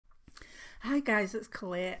Hi guys, it's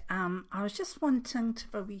Colette. I was just wanting to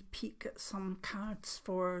have a wee peek at some cards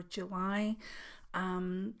for July,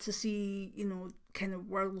 to see, kind of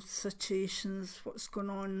world situations, what's going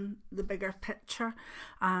on, the bigger picture.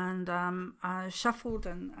 And I shuffled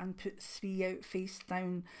and put three out face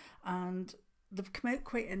down, and they've come out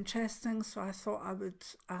quite interesting, so I thought I would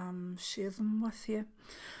share them with you.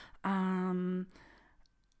 Um,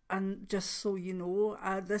 and just so you know,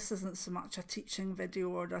 this isn't so much a teaching video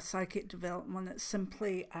or a psychic development, it's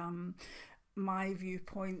simply my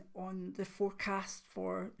viewpoint on the forecast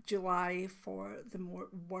for July for the more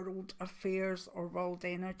world affairs or world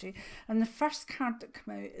energy. And the first card that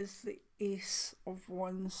came out is the Ace of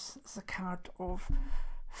Wands. It's a card of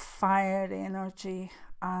fire energy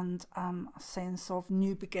and a sense of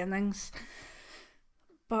new beginnings.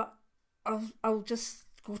 But I'll just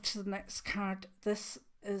go to the next card. This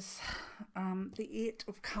is the Eight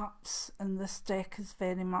of Cups, and this deck is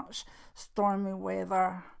very much stormy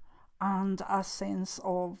weather and a sense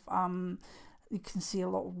of you can see a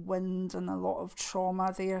lot of wind and a lot of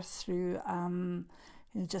trauma there through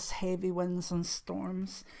just heavy winds and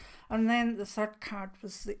storms. And then the third card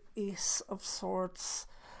was the Ace of Swords,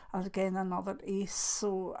 and again another ace,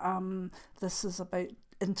 so this is about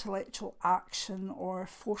intellectual action or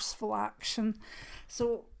forceful action.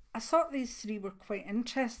 So I thought these three were quite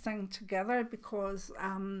interesting together because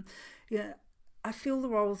I feel the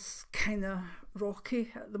world's kind of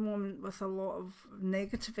rocky at the moment with a lot of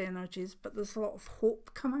negative energies, but there's a lot of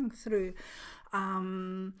hope coming through.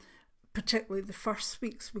 Particularly the first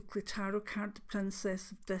week's weekly tarot card, the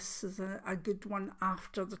Princess of Discs, is a good one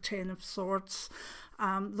after the Ten of Swords.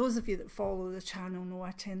 Those of you that follow the channel know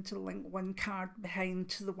I tend to link one card behind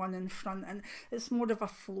to the one in front, and it's more of a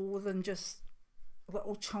flow than just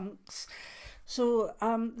little chunks. So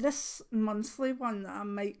this monthly one I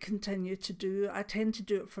might continue to do. I tend to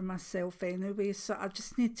do it for myself anyway, so I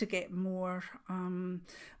just need to get more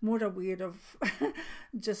aware of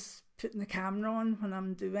just putting the camera on when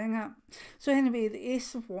I'm doing it. So anyway, the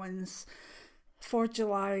Ace of Wands for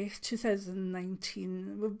July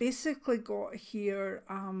 2019, we've basically got here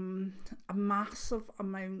a massive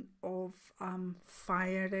amount of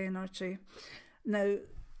fire energy. Now,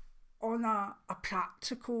 on a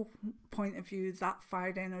practical point of view, that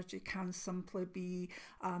fire energy can simply be,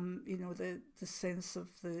 the sense of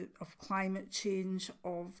climate change,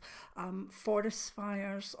 of forest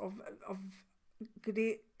fires, of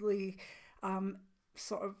greatly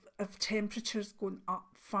of temperatures going up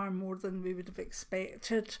far more than we would have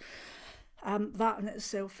expected. That in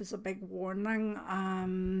itself is a big warning,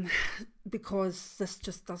 because this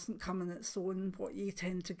just doesn't come in its own. What you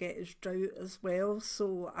tend to get is drought as well.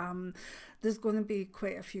 So there's going to be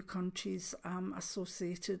quite a few countries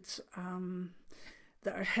associated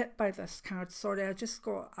that are hit by this card. Sorry, I just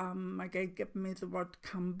got my guide giving me the word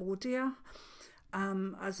Cambodia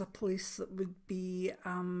as a place that would be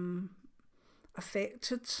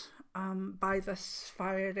affected by this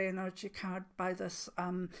fire energy card, by this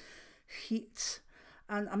heat.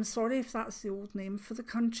 And I'm sorry if that's the old name for the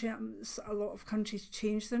country. A lot of countries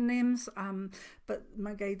change their names, but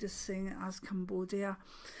my guide is saying it as Cambodia.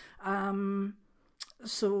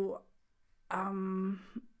 So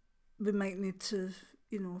we might need to,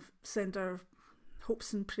 send our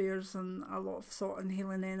hopes and prayers and a lot of thought and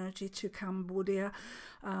healing energy to Cambodia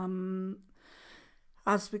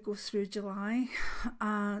as we go through July.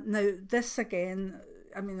 Now, this again,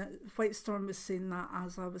 White Storm was saying that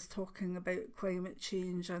as I was talking about climate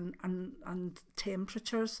change and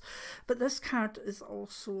temperatures, but this card is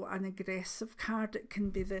also an aggressive card. It can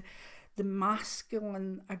be the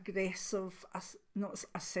masculine, aggressive, not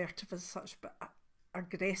assertive as such, but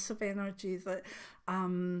aggressive energy that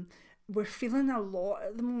we're feeling a lot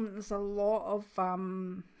at the moment. There's a lot of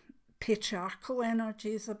patriarchal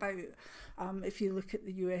energies about. If you look at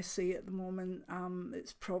the USA at the moment,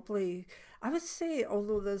 it's probably, I would say,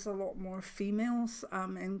 although there's a lot more females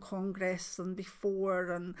in Congress than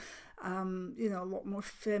before, and a lot more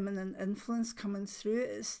feminine influence coming through,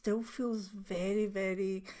 it still feels very,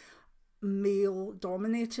 very male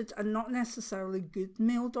dominated, and not necessarily good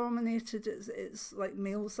male dominated. It's like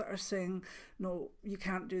males that are saying, no, you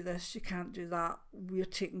can't do this, you can't do that, we're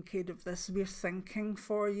taking care of this, we're thinking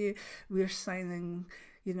for you, we're signing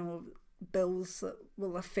bills that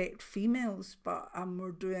will affect females, but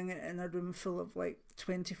we're doing it in a room full of like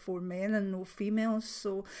 24 men and no females.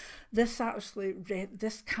 So this actually,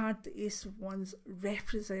 this card, the Ace of Wands,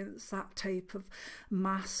 represents that type of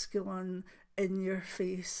masculine, in your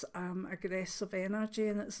face, aggressive energy,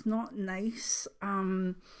 and it's not nice.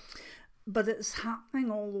 But it's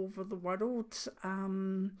happening all over the world.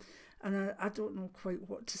 and I don't know quite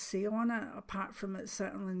what to say on it, apart from it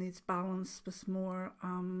certainly needs balance with more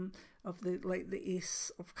of the, like the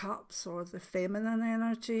Ace of Cups or the feminine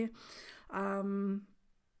energy, or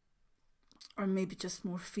maybe just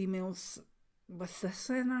more females with this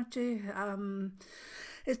energy.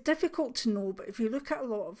 It's difficult to know, but if you look at a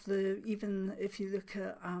lot of the, even if you look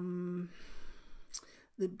at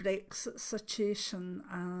the Brexit situation,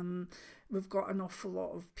 we've got an awful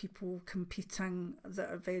lot of people competing that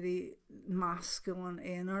are very masculine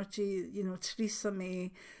energy. You know, Theresa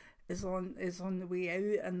May is on the way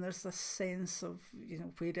out, and there's this sense of, you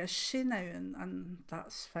know, where is she now, and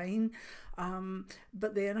that's fine.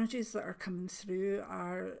 But the energies that are coming through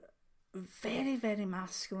are very, very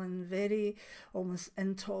masculine, very almost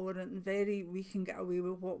intolerant, and very we can get away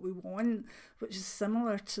with what we want, which is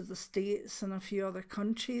similar to the States and a few other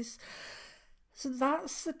countries. So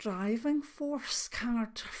that's the driving force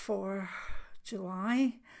card for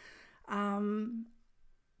July.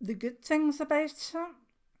 The good things about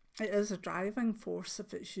it is a driving force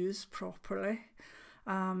if it's used properly.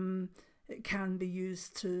 It can be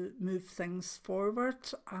used to move things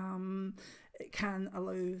forward. It can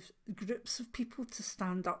allow groups of people to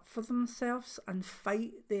stand up for themselves and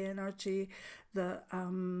fight the energy that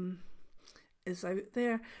is out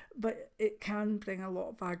there, but it can bring a lot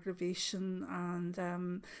of aggravation.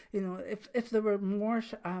 And you know, if there were more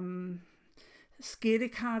scary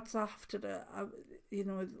cards after it, you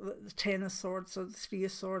know, the Ten of Swords or the Three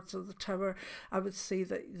of Swords or the Tower, I would say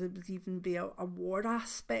that there would even be a war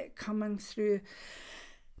aspect coming through.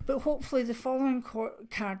 But hopefully the following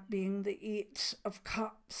card, being the Eight of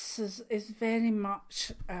Cups, is very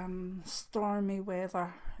much stormy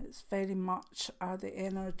weather. It's very much the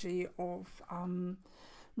energy of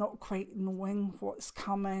not quite knowing what's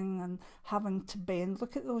coming and having to bend.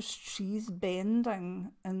 Look at those trees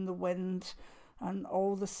bending in the wind and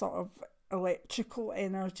all the sort of electrical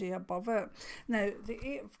energy above it. Now, the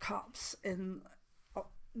Eight of Cups in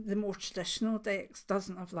the more traditional decks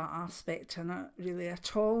doesn't have that aspect in it really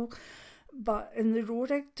at all, but in the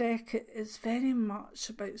Rohrig deck it is very much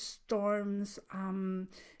about storms.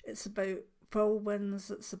 It's about whirlwinds.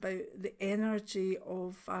 It's about the energy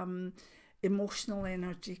of emotional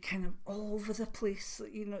energy kind of all over the place.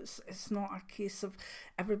 You know, it's not a case of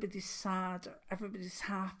everybody's sad or everybody's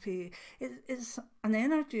happy. It's an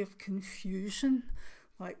energy of confusion,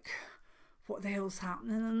 like, what the hell's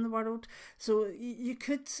happening in the world? So you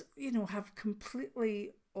could, you know, have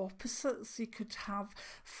completely opposites. You could have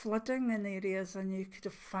flooding in areas and you could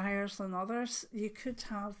have fires in others. You could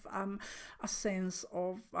have a sense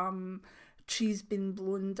of trees being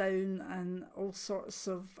blown down and all sorts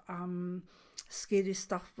of scary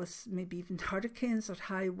stuff with maybe even hurricanes or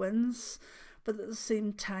high winds. But at the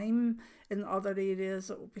same time, in other areas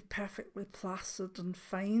it will be perfectly placid and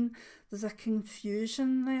fine. There's a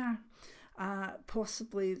confusion there.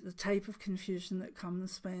 Possibly the type of confusion that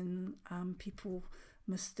comes when people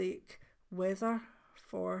mistake weather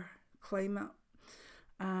for climate.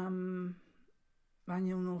 And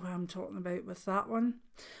you'll know who I'm talking about with that one.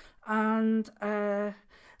 And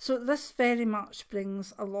so this very much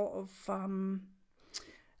brings a lot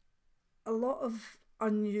of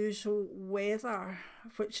unusual weather,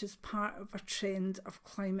 which is part of a trend of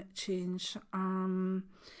climate change.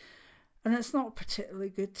 And it's not particularly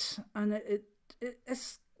good, and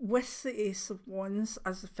it's with the Ace of Wands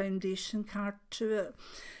as the foundation card to it.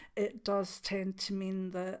 It does tend to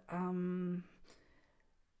mean that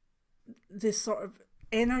the sort of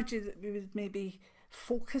energy that we would maybe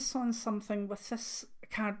focus on something with this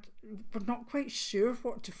card, we're not quite sure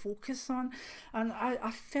what to focus on. And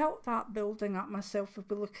I felt that building up myself if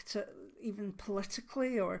we look at it even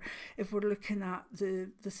politically, or if we're looking at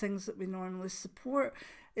the things that we normally support.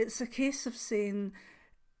 It's a case of saying,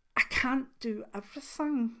 I can't do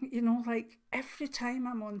everything, you know, like every time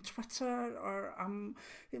I'm on Twitter or I'm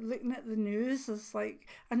looking at the news, it's like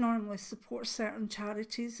I normally support certain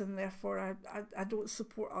charities and therefore I don't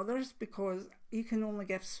support others because you can only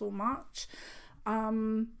give so much.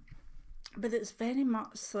 But it's very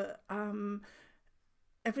much that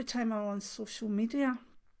every time I'm on social media,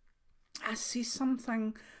 I see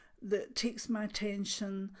something that takes my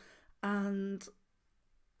attention and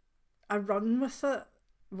I run with it,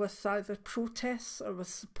 with either protests or with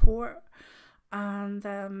support, and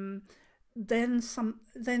then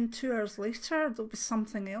 2 hours later there'll be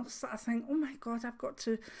something else that I think, oh my god, I've got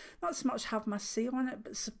to not so much have my say on it,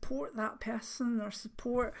 but support that person or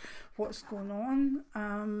support what's going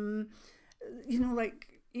on. You know,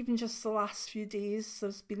 like even just the last few days,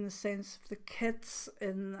 there's been the sense of the kids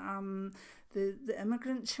in the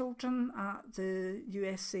immigrant children at the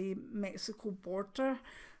USA-Mexico border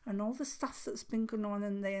and all the stuff that's been going on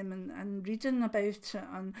in them, and reading about it,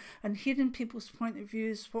 and hearing people's point of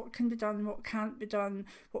views, what can be done, what can't be done,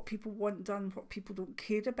 what people want done, what people don't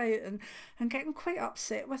care about, and getting quite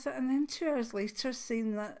upset with it. And then 2 hours later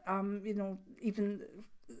saying that, you know, even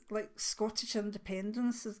like Scottish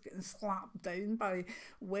independence is getting slapped down by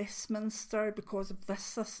Westminster because of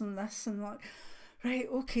this, and this, and like, right,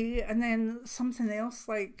 okay. And then something else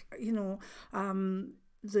like, you know,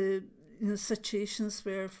 the situations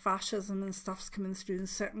where fascism and stuff's coming through in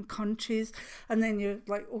certain countries, and then you're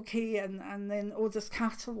like, okay, and then, oh, there's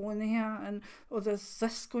Catalonia, and oh, there's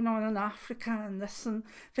this going on in Africa, and this in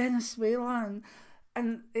Venezuela,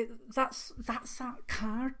 and that's that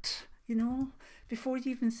card, you know, before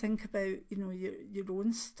you even think about, you know, your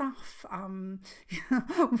own stuff. You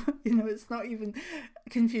know, it's not even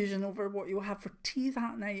confusion over what you'll have for tea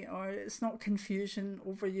that night, or it's not confusion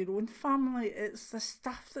over your own family. It's the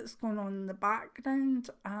stuff that's going on in the background.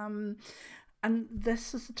 And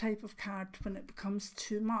this is the type of card when it becomes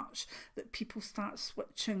too much that people start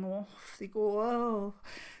switching off. They go, oh.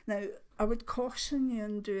 Now, I would caution you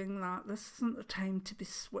in doing that. This isn't the time to be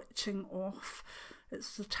switching off.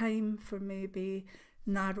 It's the time for maybe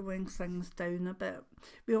narrowing things down a bit.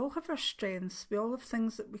 We all have our strengths. We all have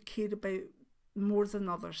things that we care about more than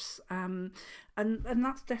others. And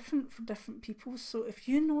that's different for different people. So if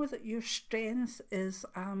you know that your strength is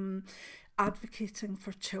advocating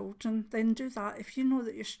for children, then do that. If you know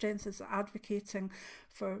that your strength is advocating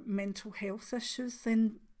for mental health issues,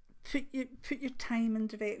 then put your time and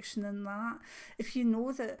direction in that. If you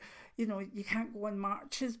know that, you know, you can't go on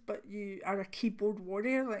marches, but you are a keyboard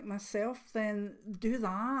warrior like myself, then do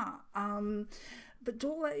that. But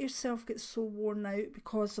don't let yourself get so worn out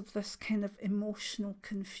because of this kind of emotional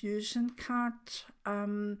confusion card.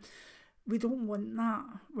 We don't want that.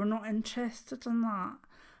 We're not interested in that.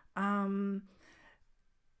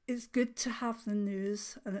 It's good to have the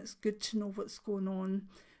news, and it's good to know what's going on,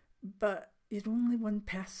 but you're only one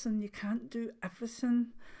person. You can't do everything.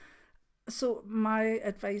 So my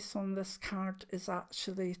advice on this card is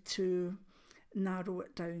actually to narrow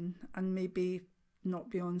it down and maybe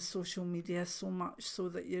not be on social media so much so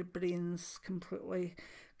that your brain's completely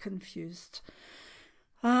confused.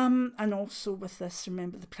 And also with this,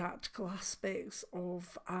 remember the practical aspects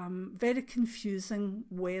of very confusing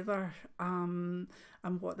weather and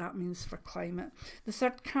what that means for climate. The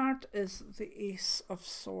third card is the Ace of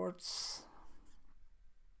Swords.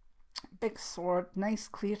 Big sword, nice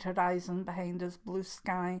clear horizon behind us, blue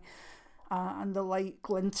sky, and the light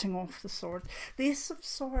glinting off the sword. The Ace of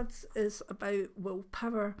Swords is about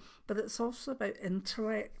willpower, but it's also about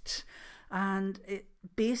intellect, and it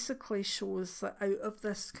basically shows that out of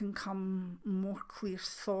this can come more clear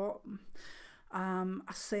thought,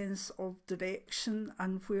 a sense of direction,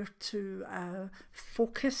 and where to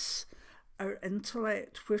focus our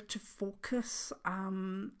intellect, where to focus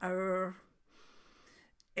our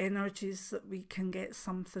energies, that we can get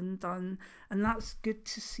something done. And that's good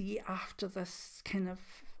to see after this kind of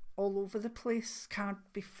all over the place card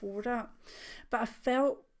before it. But I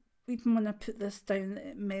felt, even when I put this down, that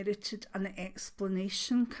it merited an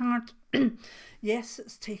explanation card. Yes,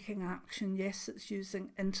 it's taking action. Yes, it's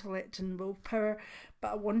using intellect and willpower.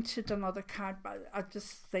 But I wanted another card, but I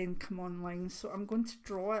just then come online. So I'm going to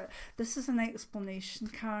draw it. This is an explanation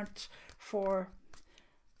card for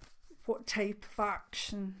what type of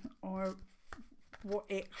action or what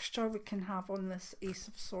extra we can have on this Ace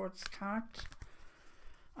of Swords card.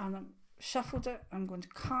 And I've shuffled it. I'm going to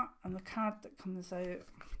cut, and the card that comes out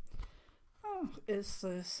is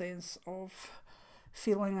the sense of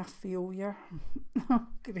feeling a failure.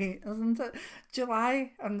 Great, isn't it?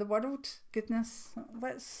 July and the world. Goodness,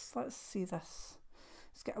 let's see this.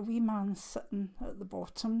 It's got a wee man sitting at the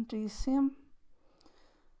bottom. Do you see him?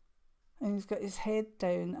 And he's got his head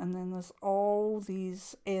down, and then there's all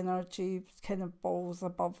these energy kind of balls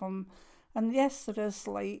above him. And yes, there is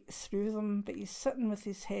light through them, but he's sitting with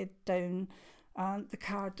his head down, and the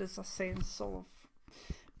card is a sense of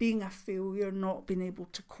being a failure, not being able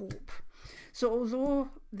to cope. So although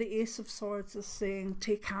the Ace of Swords is saying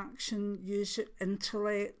take action, use your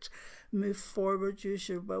intellect, move forward, use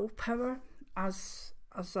your willpower as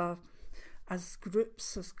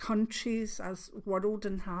groups, as countries, as world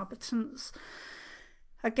inhabitants.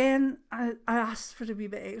 Again, I asked for a wee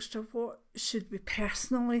bit extra. What should we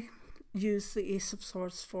personally use the Ace of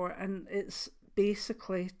Swords for? And it's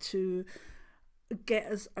basically to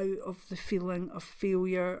get us out of the feeling of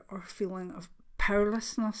failure or feeling of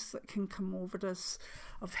powerlessness that can come over us,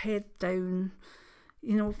 of head down.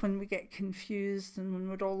 You know, when we get confused and when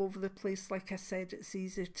we're all over the place, like I said, it's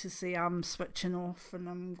easier to say I'm switching off and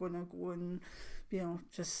I'm going to go and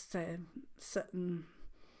just sit and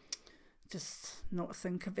just not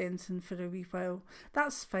think of anything for a wee while.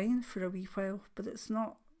 That's fine for a wee while, but it's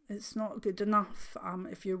not good enough.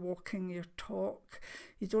 If you're walking your talk,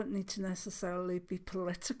 you don't need to necessarily be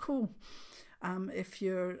political if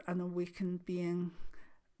you're an awakened being,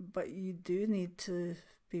 but you do need to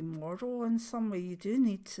be moral in some way. You do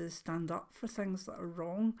need to stand up for things that are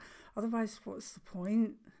wrong. Otherwise, what's the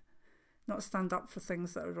point? Not stand up for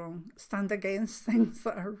things that are wrong, stand against things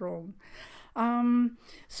that are wrong.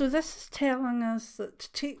 So this is telling us that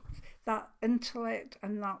to take that intellect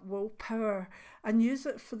and that willpower and use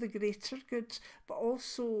it for the greater good, but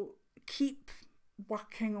also keep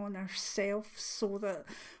working on ourselves so that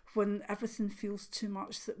when everything feels too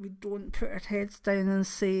much, that we don't put our heads down and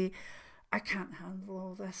say, I can't handle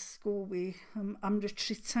all this, go away, I'm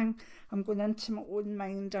retreating, I'm going into my own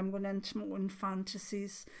mind, I'm going into my own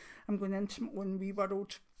fantasies, I'm going into my own wee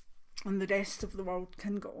world, and the rest of the world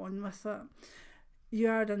can go on with it. You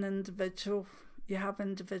are an individual, you have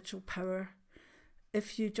individual power.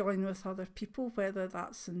 If you join with other people, whether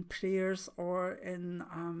that's in prayers or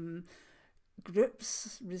in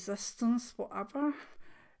groups, resistance, whatever,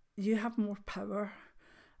 you have more power.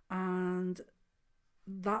 And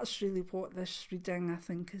that's really what this reading, I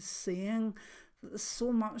think, is saying, that there's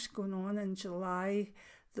so much going on in July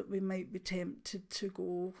that we might be tempted to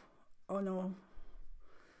go, oh no,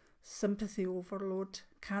 sympathy overload,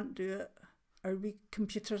 can't do it. Our wee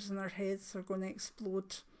computers in our heads are going to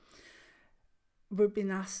explode. We're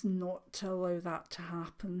being asked not to allow that to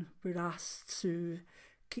happen. We're asked to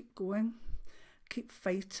keep going, keep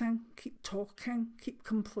fighting, keep talking, keep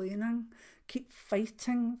complaining, keep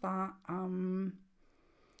fighting that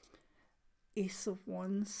Ace of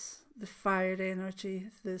Wands, the fire energy,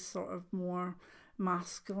 the sort of more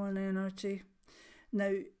masculine energy.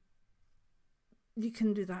 Now, you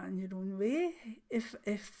can do that in your own way. If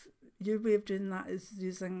your way of doing that is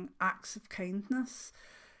using acts of kindness,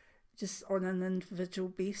 just on an individual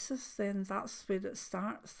basis, then that's where it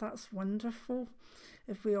starts. That's wonderful.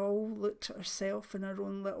 If we all looked at ourselves in our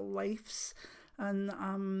own little lives and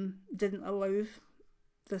didn't allow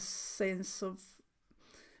this sense of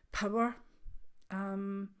power,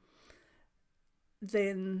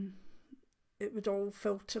 then it would all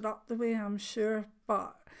filter up the way, I'm sure.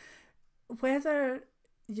 But whether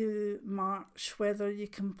you march, whether you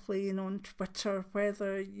complain on Twitter,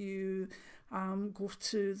 whether you go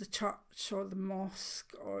to the church or the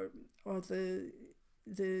mosque or the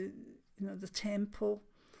temple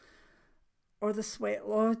or the sweat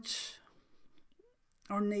lodge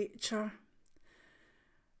or nature,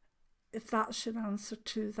 if that's your answer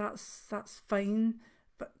too, that's fine,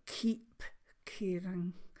 but keep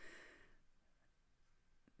caring.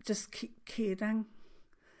 Just keep caring,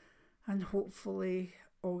 and hopefully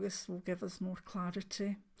August will give us more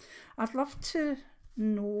clarity. I'd love to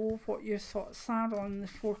know what your thoughts are on the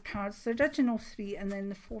 4 cards, the original 3 and then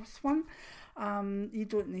the 4th one. You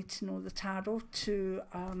don't need to know the tarot to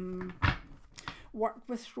work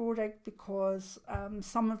with Rohrig, because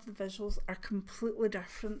some of the visuals are completely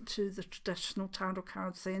different to the traditional tarot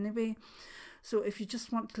cards anyway. So if you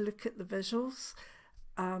just want to look at the visuals,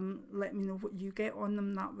 let me know what you get on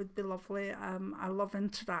them. That would be lovely. I love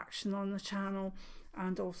interaction on the channel,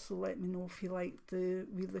 and also let me know if you like the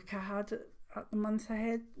wee look I had at the month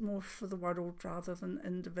ahead, more for the world rather than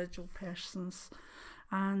individual persons,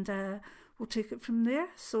 and we'll take it from there.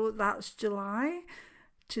 So that's July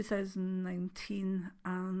 2019,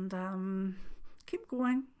 and keep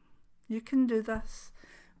going. You can do this.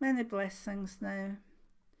 Many blessings now.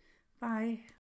 Bye.